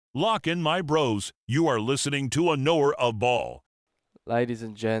Lock in, my bros. You are listening to a knower of ball. Ladies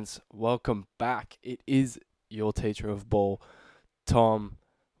and gents, welcome back. It is your teacher of ball, Tom.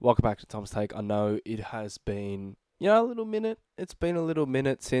 Welcome back to Tom's Take. I know it has been, a little minute. It's been a little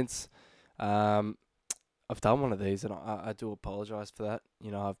minute since um, I've done one of these, and I do apologise for that.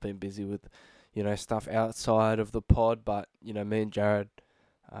 I've been busy with, stuff outside of the pod, but me and Jared,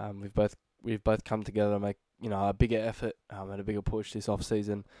 we've both come together to make a bigger effort and a bigger push this off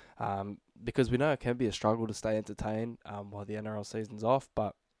season. Because we know it can be a struggle to stay entertained while the NRL season's off,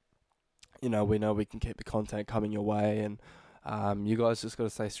 but we know we can keep the content coming your way, and you guys just got to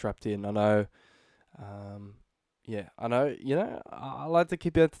stay strapped in. I know, I know, I like to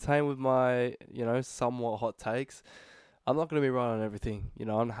keep you entertained with my, somewhat hot takes. I'm not going to be right on everything.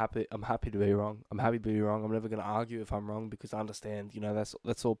 I'm happy to be wrong. I'm happy to be wrong. I'm never going to argue if I'm wrong because I understand,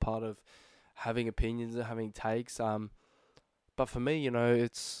 that's all part of having opinions and having takes. But for me,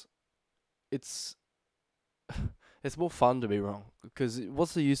 it's it's more fun to be wrong because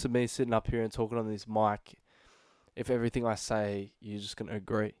what's the use of me sitting up here and talking on this mic if everything I say you're just gonna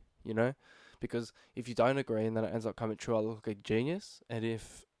agree, Because if you don't agree and then it ends up coming true, I look like a genius. And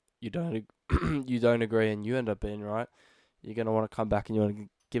if you don't you don't agree and you end up being right, you're gonna want to come back and you want to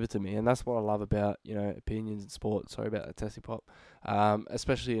give it to me. And that's what I love about opinions in sport. Sorry about that, Tessie Pop.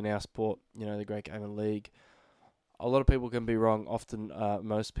 Especially in our sport, the great game of league. A lot of people can be wrong. Often,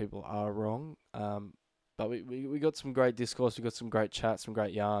 most people are wrong. But we got some great discourse. We got some great chat, some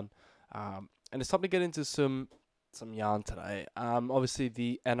great yarn. And it's time to get into some yarn today. Obviously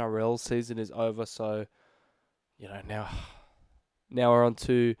the NRL season is over, so now we're on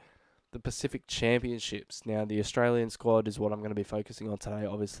to the Pacific Championships. Now the Australian squad is what I'm going to be focusing on today.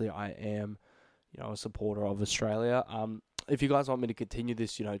 Obviously, I am a supporter of Australia. If you guys want me to continue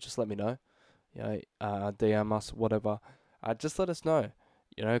this, just let me know. DM us, whatever. Just let us know.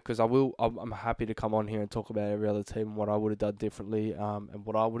 Because I'm happy to come on here and talk about every other team and what I would have done differently, and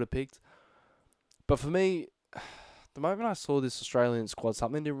what I would have picked. But for me, the moment I saw this Australian squad,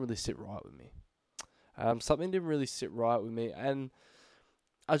 something didn't really sit right with me. And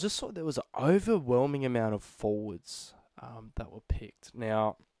I just thought there was an overwhelming amount of forwards that were picked.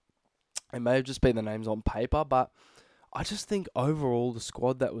 Now, it may have just been the names on paper, but I just think overall the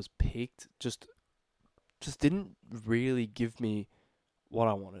squad that was picked just didn't really give me what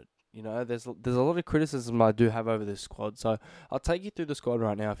I wanted. There's a lot of criticism I do have over this squad, so I'll take you through the squad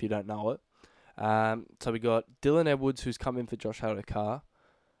right now if you don't know it. So we got Dylan Edwards, who's come in for Josh Addo-Carr,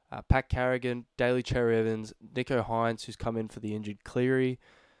 Pat Carrigan, Daly Cherry Evans, Nicho Hynes, who's come in for the injured Cleary,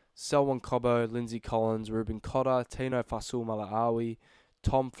 Selwyn Cobbo, Lindsay Collins, Ruben Cotter, Tino Fasul-Malaawi,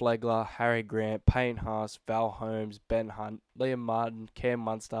 Tom Flegler, Harry Grant, Payne Haas, Val Holmes, Ben Hunt, Liam Martin, Cam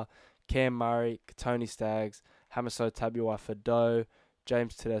Munster, Cam Murray, Tony Staggs, Hamiso Tabuai-Fidow,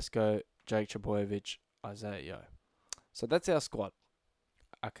 James Tedesco, Jake Trbojevic, Isaiah Yeo. So that's our squad.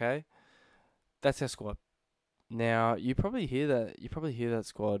 Okay? That's our squad. Now, you probably hear that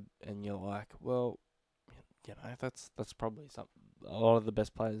squad and you're like, well, that's probably a lot of the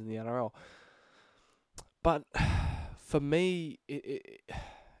best players in the NRL. But for me, it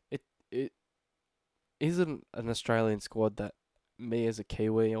isn't an Australian squad that me as a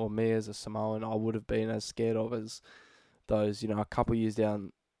Kiwi or me as a Samoan I would have been as scared of as those, a couple years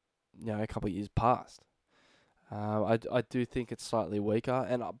down, a couple years past. I do think it's slightly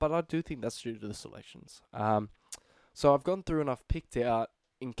weaker, but I do think that's due to the selections. So I've gone through and I've picked out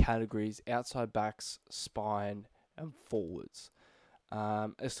in categories outside backs, spine, and forwards.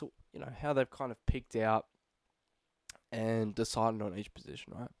 As to how they've kind of picked out and decided on each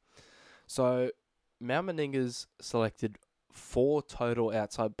position, right? So Mount Meninga's selected 4 total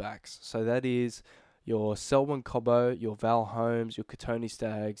outside backs. So that is your Selwyn Cobbo, your Val Holmes, your Katoni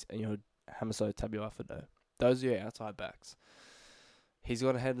Staggs, and your Hamiso Tabuai-Fidow. Those are your outside backs. He's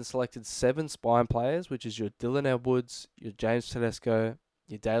gone ahead and selected 7 spine players, which is your Dylan Edwards, your James Tedesco,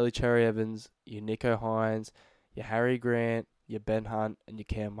 your Daly Cherry Evans, your Nicho Hynes, your Harry Grant, your Ben Hunt, and your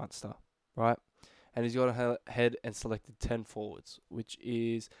Cam Munster, right? And he's gone ahead and selected 10 forwards, which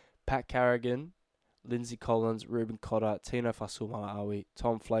is Pat Carrigan, Lindsay Collins, Ruben Cotter, Tino Fasul-Malaawi,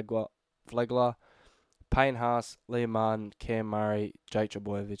 Tom Flegler, Payne Haas, Liam Martin, Cam Murray, Jake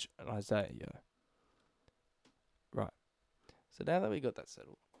Trbojevic, and Isaiah Yeo. Right. So now that we got that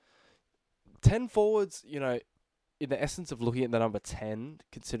settled, 10 forwards, in the essence of looking at the number 10,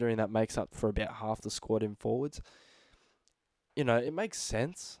 considering that makes up for about half the squad in forwards, it makes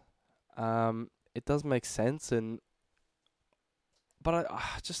sense. It does make sense, but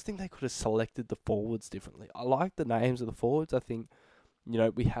I just think they could have selected the forwards differently. I like the names of the forwards. I think,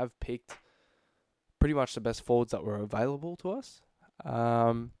 we have picked pretty much the best forwards that were available to us.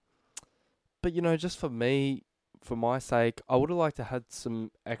 But, just for me, for my sake, I would have liked to had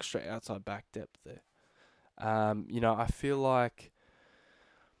some extra outside back depth there. I feel like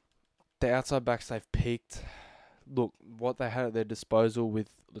the outside backs they've picked, look, what they had at their disposal with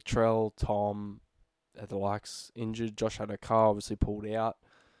Latrell, Tom, the likes injured. Josh Adokar obviously pulled out.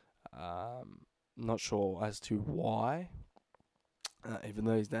 Not sure as to why, even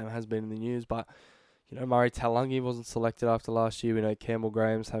though his name has been in the news. But, Murray Taulagi wasn't selected after last year. We know Campbell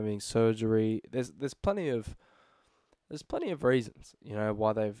Graham's having surgery. There's plenty of reasons,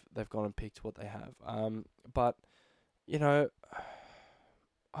 why they've gone and picked what they have. But, I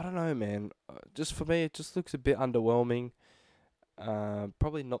don't know, man. Just for me, it just looks a bit underwhelming.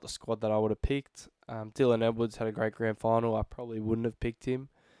 Probably not the squad that I would have picked. Dylan Edwards had a great grand final. I probably wouldn't have picked him.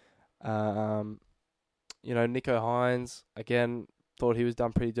 Nico Hines, again, thought he was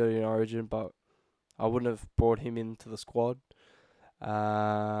done pretty dirty in Origin, but I wouldn't have brought him into the squad.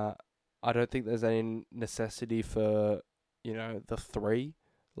 I don't think there's any necessity for, the 3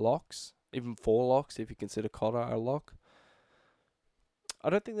 locks, even 4 locks if you consider Cotter a lock. I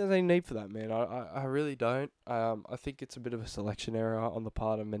don't think there's any need for that, man. I really don't. I think it's a bit of a selection error on the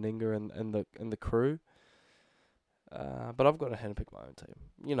part of Meninga and the crew. But I've got to handpick my own team.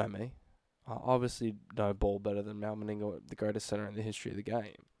 You know me. I obviously know ball better than Mal Meninga, the greatest centre in the history of the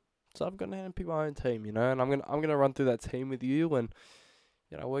game. So I've got to handpick my own team, and I'm gonna run through that team with you, and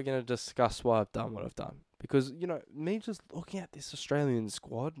we're gonna discuss why I've done what I've done. Because me just looking at this Australian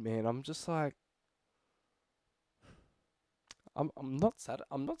squad, man, I'm just like, I'm not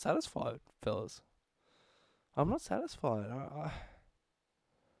satisfied, fellas. I'm not satisfied.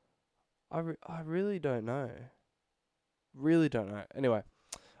 I really don't know. Really don't know. Anyway,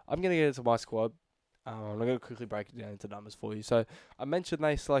 I'm going to get into my squad. I'm going to quickly break it down into numbers for you. So, I mentioned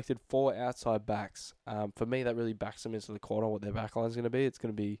they selected 4 outside backs. For me, that really backs them into the corner, what their backline is going to be. It's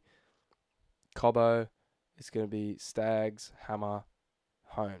going to be Cobbo. It's going to be Staggs, Hammer,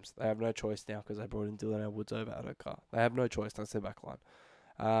 Holmes. They have no choice now because they brought in Dylan Edwards over Adokar. They have no choice. That's their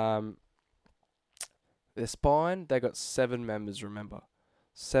backline. Their spine, they got 7 members, remember.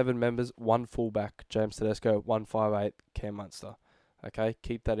 7 members, 1 fullback, James Tedesco, 158, Cam Munster. Okay,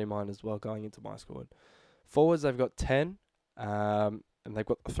 keep that in mind as well going into my squad. Forwards, they've got 10, and they've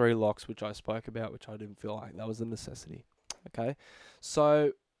got 3 locks, which I spoke about, which I didn't feel like that was a necessity. Okay,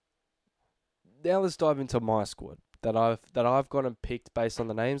 so now let's dive into my squad that I've gone and picked based on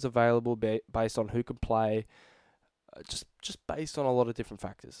the names available, based on who can play, just based on a lot of different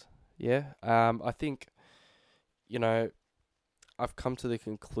factors. Yeah, I think, I've come to the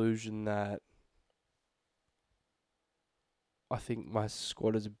conclusion that I think my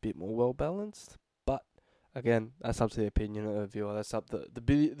squad is a bit more well balanced, but again, that's up to the opinion of the viewer. That's up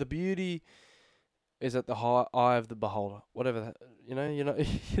the beauty is at the eye of the beholder. Whatever that, you know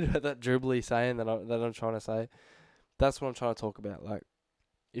that dribbly saying that I'm trying to say. That's what I'm trying to talk about. Like,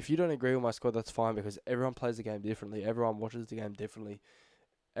 if you don't agree with my squad, that's fine, because everyone plays the game differently. Everyone watches the game differently.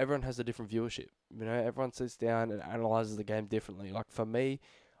 Everyone has a different viewership. Everyone sits down and analyzes the game differently. Like, for me,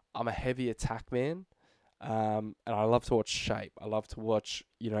 I'm a heavy attack man. And I love to watch shape. I love to watch,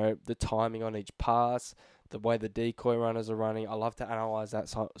 the timing on each pass, the way the decoy runners are running. I love to analyze that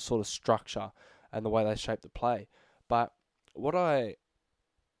sort of structure and the way they shape the play. But what I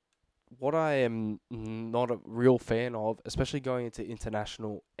am not a real fan of, especially going into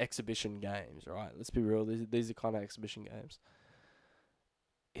international exhibition games, right? Let's be real. These are kind of exhibition games.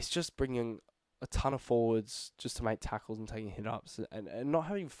 It's just bringing a ton of forwards just to make tackles and taking hit-ups and not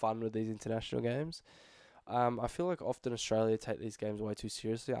having fun with these international games. I feel like often Australia take these games way too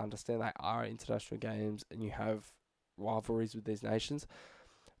seriously. I understand they are international games and you have rivalries with these nations.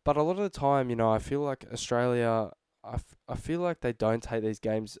 But a lot of the time, I feel like Australia, I feel like they don't take these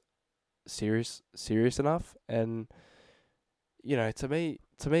games serious enough. And, to me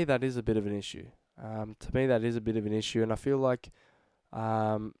that is a bit of an issue. And I feel like,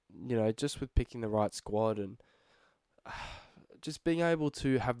 just with picking the right squad and just being able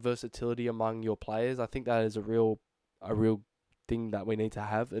to have versatility among your players, I think that is a real thing that we need to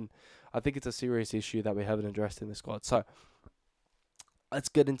have, and I think it's a serious issue that we haven't addressed in the squad. So let's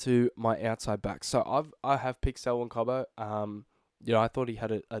get into my outside backs. So I have picked Selwyn Cobbo. I thought he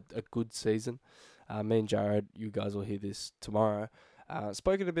had a good season. Me and Jared, you guys will hear this tomorrow.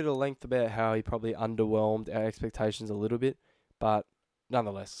 Spoken a bit of length about how he probably underwhelmed our expectations a little bit, but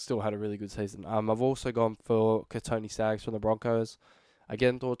nonetheless, still had a really good season. I've also gone for Kotoni Staggs from the Broncos.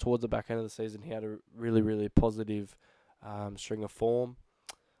 Again, thought towards the back end of the season, he had a really, really positive string of form.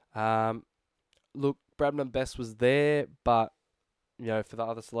 Look, Bradman Best was there, but for the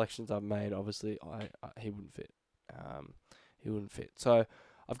other selections I've made, obviously he wouldn't fit. So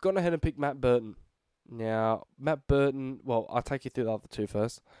I've gone ahead and picked Matt Burton. Now, Matt Burton, well, I'll take you through the other two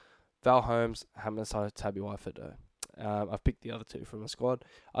first. Val Holmes, Hamiso Tabuai-Fidow. I've picked the other two from the squad.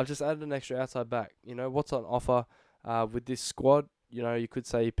 I've just added an extra outside back. You know, what's on offer with this squad? You know, you could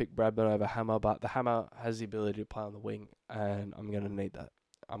say you pick Bradburn over Hammer, but the Hammer has the ability to play on the wing, and I'm going to need that.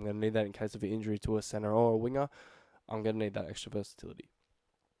 I'm going to need that in case of an injury to a centre or a winger. I'm going to need that extra versatility.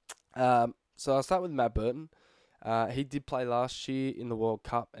 So I'll start with Matt Burton. He did play last year in the World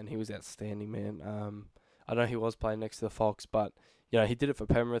Cup, and he was outstanding, man. I know he was playing next to the Fox, but you know he did it for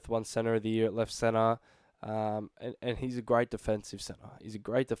Penrith, won centre of the year at left centre, and he's a great defensive centre. He's a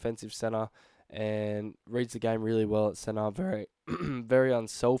great defensive centre, and reads the game really well at centre. Very, very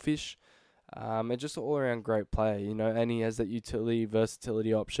unselfish, and just an all-around great player. You know, and he has that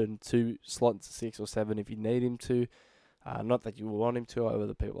versatility option to slot into 6 or 7 if you need him to. Not that you want him to over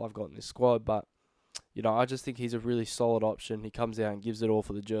the people I've got in this squad, but you know, I just think he's a really solid option. He comes out and gives it all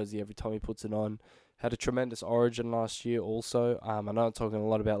for the jersey every time he puts it on. Had a tremendous Origin last year also. I know I'm talking a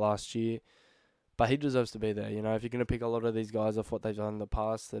lot about last year, but he deserves to be there. You know, if you're going to pick a lot of these guys off what they've done in the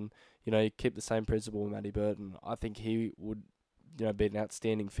past, then, you know, you keep the same principle with Matty Burton. I think he would, you know, be an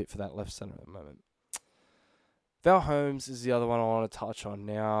outstanding fit for that left centre at the moment. Val Holmes is the other one I want to touch on.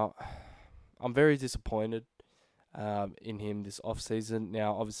 Now, I'm very disappointed in him this off-season.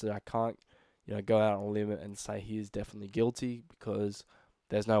 Now, obviously, I can't, you know, go out on a limb and say he is definitely guilty because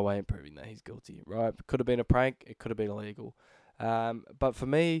there's no way in proving that he's guilty, right? It could have been a prank. It could have been illegal. But for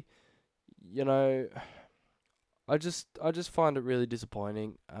me, you know, I just find it really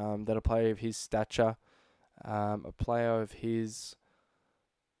disappointing that a player of his stature, a player of his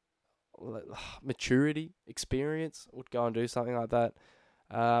maturity, experience would go and do something like that.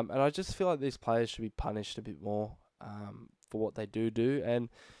 And I just feel like these players should be punished a bit more for what they do. And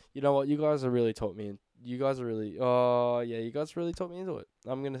you know what? You guys have really taught me. You guys really taught me into it.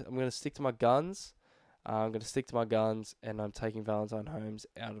 I'm gonna stick to my guns. I'm gonna stick to my guns, and I'm taking Valentine Holmes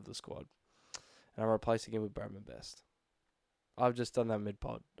out of the squad, and I'm replacing him with Bradman Best. I've just done that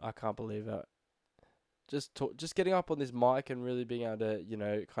mid-pod. I can't believe it. Just getting up on this mic and really being able to, you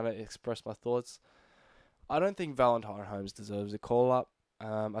know, kind of express my thoughts. I don't think Valentine Holmes deserves a call-up.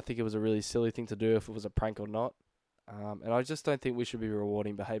 I think it was a really silly thing to do if it was a prank or not. And I just don't think we should be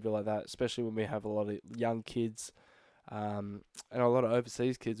rewarding behaviour like that, especially when we have a lot of young kids and a lot of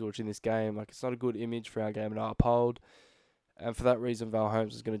overseas kids watching this game. Like, it's not a good image for our game to uphold. And for that reason, Val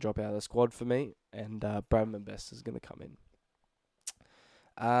Holmes is going to drop out of the squad for me, and Bradman Best is going to come in.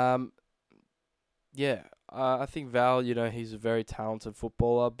 I think Val, you know, he's a very talented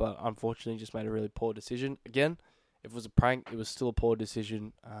footballer, but unfortunately just made a really poor decision. Again, if it was a prank, it was still a poor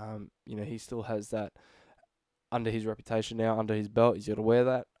decision. You know, he still has that under his reputation now, under his belt. He's got to wear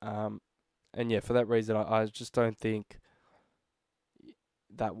that. And yeah, for that reason, I just don't think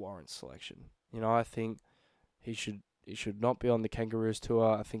that warrants selection. You know, I think he should not be on the Kangaroos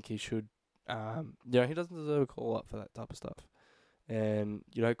tour. I think he should, you know, he doesn't deserve a call up for that type of stuff. And,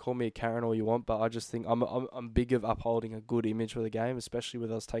 you know, call me a Karen all you want, but I just think I'm big of upholding a good image for the game, especially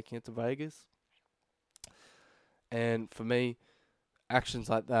with us taking it to Vegas. And for me, actions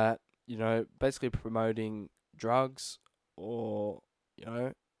like that, you know, basically promoting drugs or, you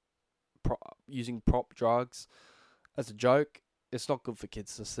know, using prop drugs as a joke, it's not good for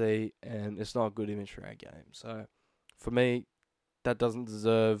kids to see, and it's not a good image for our game. So, for me, that doesn't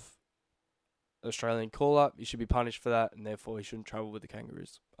deserve Australian call-up. You should be punished for that, and therefore he shouldn't travel with the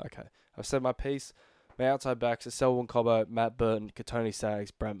Kangaroos. Okay, I've said my piece. My outside backs are Selwyn Cobbo, Matt Burton, Katoni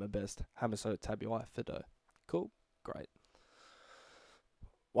Staggs, Bradman Best, Hamiso Tabuai-Fidow. Cool? Great.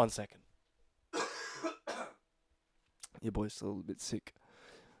 1 second. Your boy's still a little bit sick.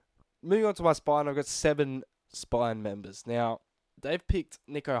 Moving on to my spine, I've got 7 spine members. Now, they've picked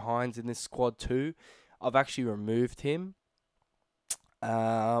Nicho Hynes in this squad too. I've actually removed him.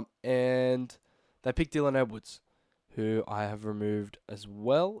 And they picked Dylan Edwards, who I have removed as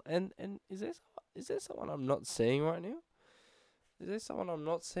well. And is there someone I'm not seeing right now? Is there someone I'm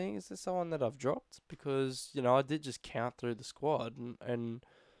not seeing? Is there someone that I've dropped? Because, you know, I did just count through the squad and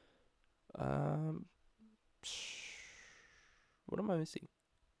what am I missing?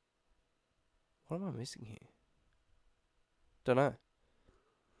 What am I missing here? Don't know.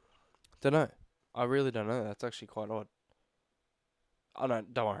 I really don't know. That's actually quite odd. Oh, no,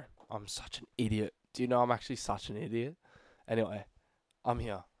 don't worry. I'm such an idiot. Do you know I'm actually such an idiot? Anyway, I'm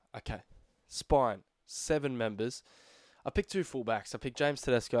here. Okay. Spine. 7 members. I picked 2 fullbacks. I picked James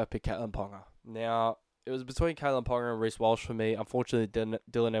Tedesco. I picked Caitlin Ponga. Now, it was between Caitlin Ponga and Reece Walsh for me. Unfortunately,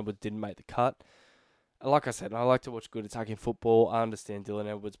 Dylan Edwards didn't make the cut. Like I said, I like to watch good attacking football. I understand Dylan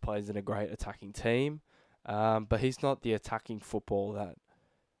Edwards plays in a great attacking team. But he's not the attacking football that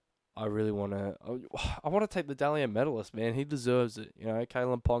I really want to. I want to take the Dally M medalist, man. He deserves it. You know,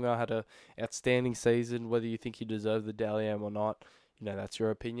 Kalen Ponga had a outstanding season. Whether you think he deserved the Dally M or not, you know, that's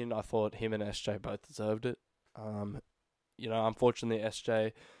your opinion. I thought him and SJ both deserved it. You know, unfortunately,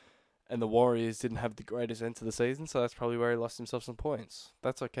 SJ and the Warriors didn't have the greatest end to the season, so that's probably where he lost himself some points.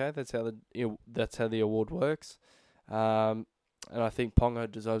 That's okay. That's how the award works. And I think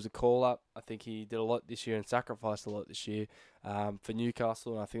Ponga deserves a call up. I think he did a lot this year and sacrificed a lot this year for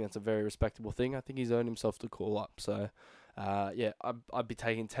Newcastle, and I think that's a very respectable thing. I think he's earned himself the call up. So, yeah, I'd be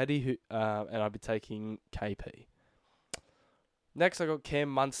taking Teddy, and I'd be taking KP. Next, I got Cam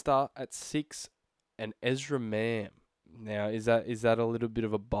Munster at 6 and Ezra Mam. Now, is that a little bit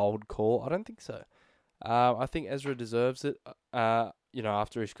of a bold call? I don't think so. I think Ezra deserves it, you know,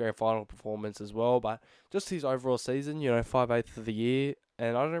 after his grand final performance as well. But just his overall season, you know, 5/8 of the year.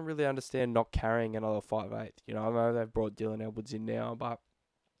 And I don't really understand not carrying another 5/8. You know, I know they've brought Dylan Edwards in now, but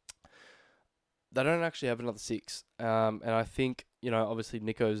they don't actually have another 6. And I think, you know, obviously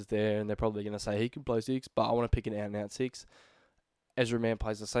Nico's there and they're probably going to say he can play 6, but I want to pick an out-and-out 6. Ezra Mam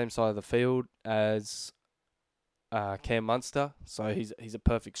plays the same side of the field as Cam Munster, so he's a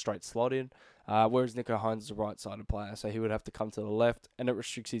perfect straight slot in. Whereas Nico Hines is a right-sided player, so he would have to come to the left, and it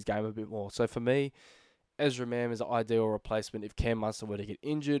restricts his game a bit more. So for me, Ezra Mam is the ideal replacement if Cam Munster were to get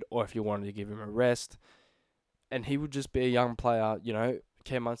injured or if you wanted to give him a rest. And he would just be a young player, you know.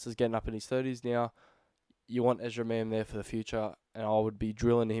 Cam Munster's getting up in his 30s now. You want Ezra Mam there for the future, and I would be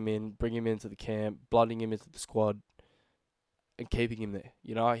drilling him in, bringing him into the camp, blooding him into the squad, and keeping him there.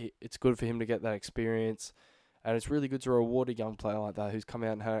 You know, it's good for him to get that experience. And it's really good to reward a young player like that who's come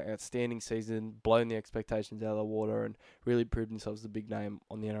out and had an outstanding season, blown the expectations out of the water, and really proved himself as a big name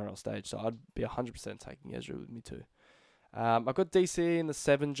on the NRL stage. So I'd be 100% taking Ezra with me too. I've got DC in the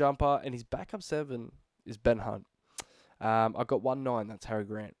 7 jumper, and his backup 7 is Ben Hunt. I've got 1-9, that's Harry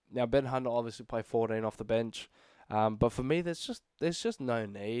Grant. Now, Ben Hunt will obviously play 14 off the bench, but for me, there's just no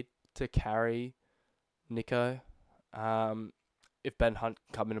need to carry Nico. If Ben Hunt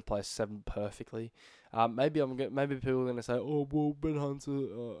can come in and play 7 perfectly. Maybe people are going to say, oh, well, Ben Hunt's a,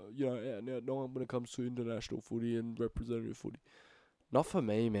 out and out 9 when it comes to international footy and representative footy. Not for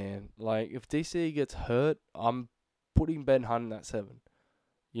me, man. Like, if DC gets hurt, I'm putting Ben Hunt in that 7.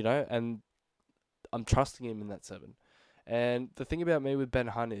 You know, and I'm trusting him in that 7. And the thing about me with Ben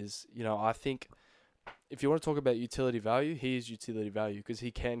Hunt is, you know, I think if you want to talk about utility value, he is utility value because he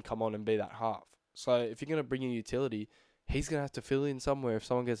can come on and be that half. So if you're going to bring in utility, he's going to have to fill in somewhere if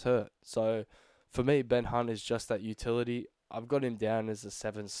someone gets hurt. So for me, Ben Hunt is just that utility. I've got him down as a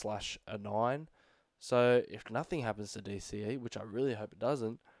 7/9. So if nothing happens to DCE, which I really hope it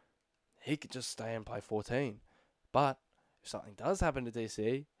doesn't, he could just stay and play 14. But if something does happen to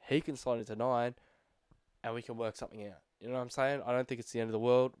DCE, he can slide into 9 and we can work something out. You know what I'm saying? I don't think it's the end of the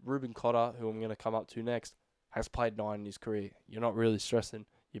world. Ruben Cotter, who I'm going to come up to next, has played 9 in his career. You're not really stressing.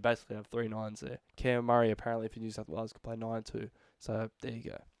 You basically have 3 9s there. Cam Murray, apparently, for New South Wales, could play 9 too. So, there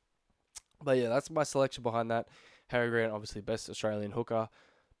you go. But yeah, that's my selection behind that. Harry Grant, obviously, best Australian hooker.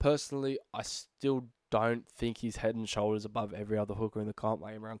 Personally, I still don't think he's head and shoulders above every other hooker in the comp,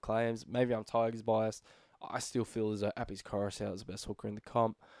 like everyone claims. Maybe I'm Tigers biased. I still feel as though Apis Coruscant is the best hooker in the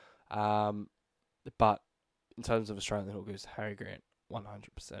comp. But in terms of Australian hookers, Harry Grant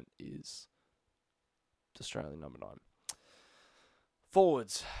 100% is Australian number 9.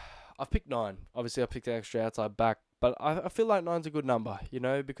 Forwards, I've picked 9. Obviously, I picked the extra outside back, but I feel like 9's a good number, you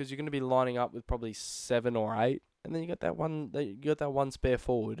know, because you're going to be lining up with probably 7 or 8, and then you got that one spare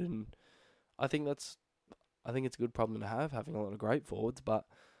forward, and I think it's a good problem to have, having a lot of great forwards. But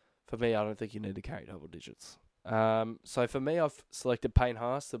for me, I don't think you need to carry double digits. So for me, I've selected Payne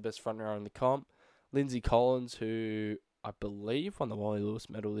Haas, the best front rower in the comp. Lindsay Collins, who I believe won the Wally Lewis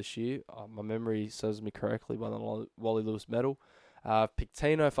medal this year. My memory serves me correctly, won the Wally Lewis medal. I've picked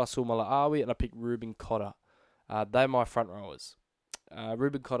Tino Fa'asuamaleaui, and I picked Ruben Cotter. They're my front rowers.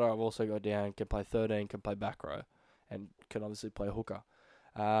 Ruben Cotter I've also got down, can play 13, can play back row, and can obviously play hooker.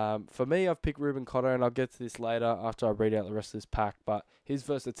 For me, I've picked Ruben Cotter, and I'll get to this later after I read out the rest of this pack, but his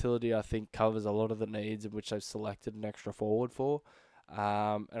versatility, I think, covers a lot of the needs in which they've selected an extra forward for.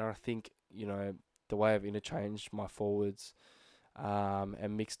 And I think, you know, the way I've interchanged my forwards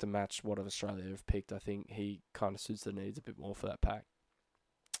and mixed and matched what Australia have picked, I think he kind of suits the needs a bit more for that pack.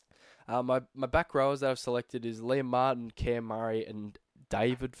 My back rowers that I've selected is Liam Martin, Cam Murray, and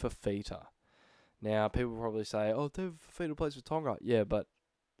David Fifita. Now, people probably say, oh, David Fifita plays for Tonga. Yeah, but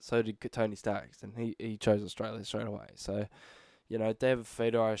so did Tony Staggs, and he chose Australia straight away. So, you know, David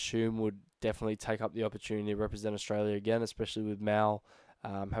Fifita, I assume, would definitely take up the opportunity to represent Australia again, especially with Mal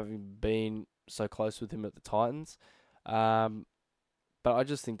having been so close with him at the Titans. But I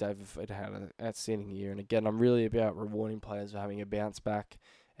just think David Fifita had an outstanding year. And again, I'm really about rewarding players for having a bounce back.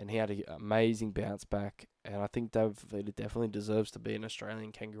 And he had an amazing bounce back. And I think David Fifita definitely deserves to be an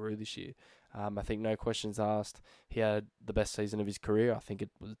Australian Kangaroo this year. I think no questions asked. He had the best season of his career. I think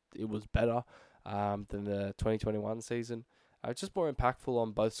it was better than the 2021 season. Just more impactful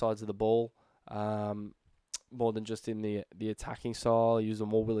on both sides of the ball. More than just in the attacking style. He was a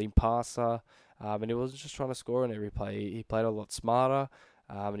more willing passer. And he wasn't just trying to score on every play. He played a lot smarter.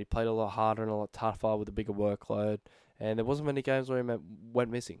 And he played a lot harder and a lot tougher with a bigger workload. And there wasn't many games where he went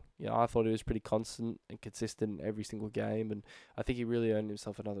missing. I thought he was pretty constant and consistent in every single game. And I think he really earned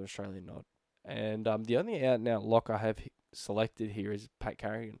himself another Australian nod. And the only out-and-out lock I have selected here is Pat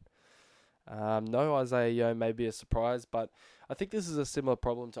Carrigan. No Isaiah Yeo may be a surprise, but I think this is a similar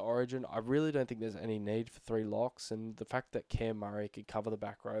problem to Origin. I really don't think there's any need for 3 locks, and the fact that Cam Murray could cover the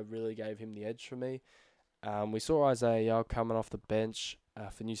back row really gave him the edge for me. We saw Isaiah Yeo coming off the bench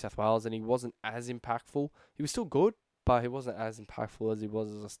for New South Wales, and he wasn't as impactful. He was still good, but he wasn't as impactful as he was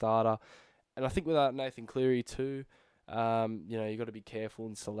as a starter. And I think without Nathan Cleary too, you got to be careful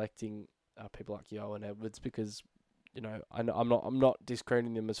in selecting people like Yeo and Edwards because, I'm not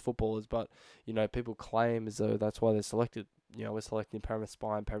discrediting them as footballers, but, people claim as though that's why they're selected. We're selecting paired with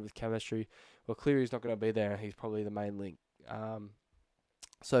spine, paired with chemistry. Well, Cleary's not going to be there, and he's probably the main link.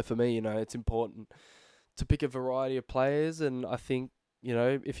 So for me, it's important to pick a variety of players, and I think,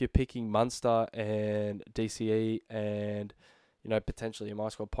 if you're picking Munster and DCE and, potentially you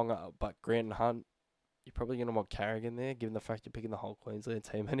might score Ponga, but Grant and Hunt, you're probably going to want Carrigan there, given the fact you're picking the whole Queensland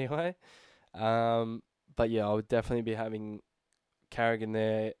team anyway. But yeah, I would definitely be having Carrigan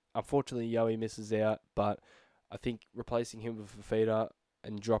there. Unfortunately, Yowie misses out, but I think replacing him with Fifita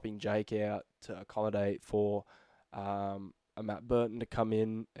and dropping Jake out to accommodate for a Matt Burton to come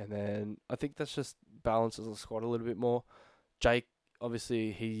in, and then I think that's just balances the squad a little bit more. Jake,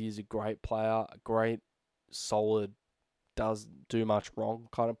 obviously, he is a great player, a great, solid, doesn't do much wrong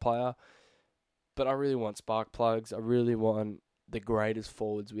kind of player. But I really want spark plugs. I really want the greatest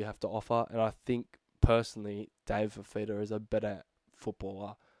forwards we have to offer. And I think, personally, Dave Fifita is a better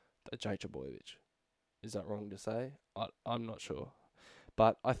footballer than Jake Trbojevic. Is that wrong to say? I'm not sure.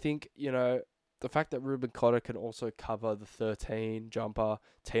 But I think, the fact that Ruben Cotter can also cover the 13 jumper,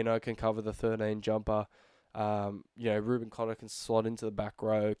 Tino can cover the 13 jumper, Ruben Cotter can slot into the back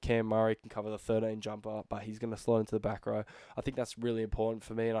row, Cam Murray can cover the 13 jumper, but he's going to slot into the back row. I think that's really important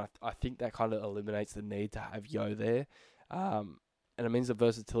for me, and I think that kind of eliminates the need to have Yeo there. And it means the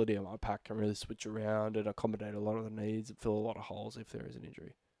versatility of my pack can really switch around and accommodate a lot of the needs and fill a lot of holes if there is an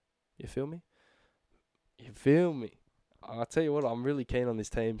injury. You feel me? I'll tell you what, I'm really keen on this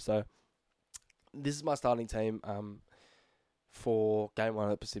team. So this is my starting team for Game 1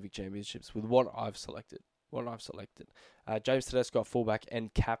 of the Pacific Championships with what I've selected. James Tedesco at fullback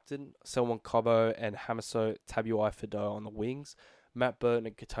and captain. Selwyn Cobbo and Hamiso Tabuai-Fidow on the wings. Matt Burton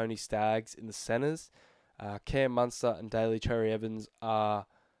and Katoni Staggs in the centres. Cam Munster and Daly Cherry-Evans are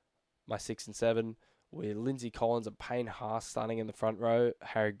my 6 and 7. With Lindsay Collins and Payne Haas starting in the front row.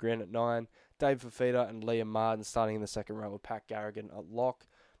 Harry Grant at 9. Dave Fifita and Liam Martin starting in the second row with Pat Garrigan at lock.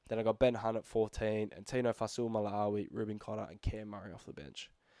 Then I got Ben Hunt at 14 and Tino Fasul-Malawi, Ruben Cotter and Cam Murray off the bench.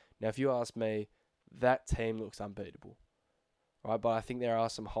 Now, if you ask me, that team looks unbeatable, right? But I think there are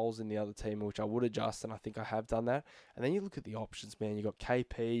some holes in the other team which I would adjust, and I think I have done that. And then you look at the options, man. You got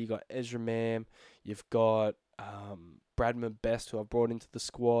KP, you got Ezra Mam, you've got Bradman Best, who I've brought into the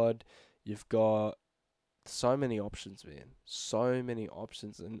squad. You've got so many options, man. So many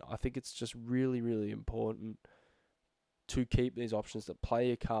options, and I think it's just really, really important to keep these options, to play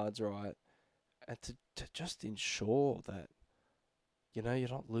your cards right, and to just ensure that, you're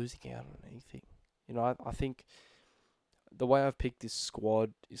not losing out on anything. I think the way I've picked this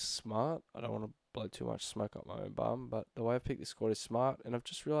squad is smart. I don't want to blow too much smoke up my own bum, but the way I've picked this squad is smart, and I've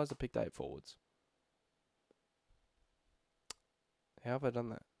just realised I picked 8 forwards. How have I done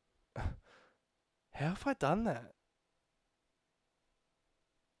that? How have I done that?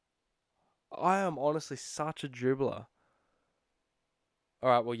 I am honestly such a dribbler.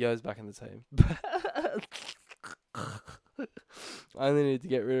 Alright, well, Yo's back in the team. I only need to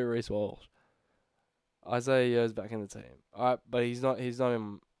get rid of Reece Walsh. Isaiah Yo's back in the team. Alright, but he's not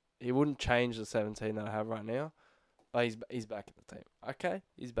in, he wouldn't change the 17 that I have right now, but he's back in the team. Okay,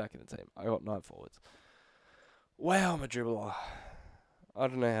 he's back in the team. I got 9 forwards. Wow, I'm a dribbler. I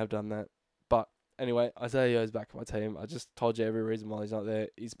don't know how I've done that. But anyway, Isaiah Yo's back in my team. I just told you every reason why he's not there.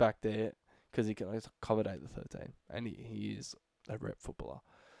 He's back there because he can accommodate the 13. And he is a rep footballer.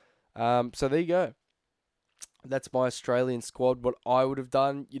 So there you go. That's my Australian squad. What I would have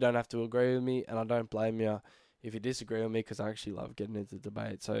done, you don't have to agree with me, and I don't blame you if you disagree with me, because I actually love getting into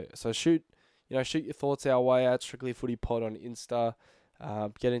debate. So shoot your thoughts our way at Strictly Footy Pod on Insta.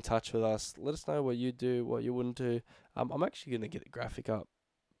 Get in touch with us. Let us know what you do, what you wouldn't do. I'm actually going to get the graphic up,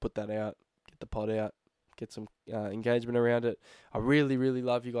 put that out, get the pod out, get some engagement around it. I really, really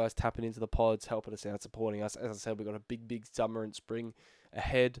love you guys tapping into the pods, helping us out, supporting us. As I said, we've got a big summer and spring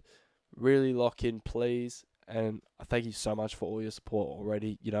ahead. Really lock in, please. And I thank you so much for all your support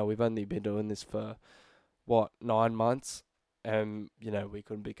already. We've only been doing this for, 9 months? And, we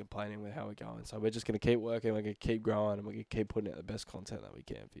couldn't be complaining with how we're going. So we're just going to keep working, we're going to keep growing, and we're going to keep putting out the best content that we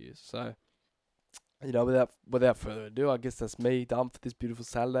can for you. So, without further ado, I guess that's me done for this beautiful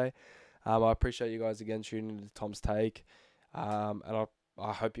Saturday. I appreciate you guys again tuning into Tom's Take. And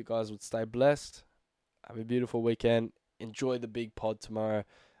I hope you guys would stay blessed. Have a beautiful weekend. Enjoy the big pod tomorrow.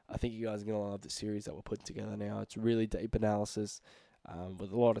 I think you guys are going to love the series that we're putting together now. It's really deep analysis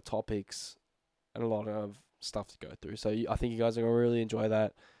with a lot of topics and a lot of stuff to go through. So I think you guys are going to really enjoy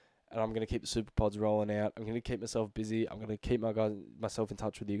that. And I'm going to keep the super pods rolling out. I'm going to keep myself busy. I'm going to keep myself in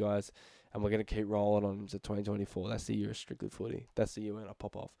touch with you guys. And we're going to keep rolling on to 2024. That's the year of Strictly Footy. That's the year when I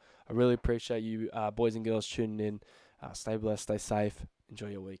pop off. I really appreciate you boys and girls tuning in. Stay blessed, stay safe. Enjoy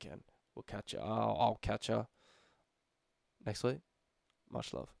your weekend. We'll catch you. I'll catch you next week.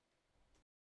 Much love.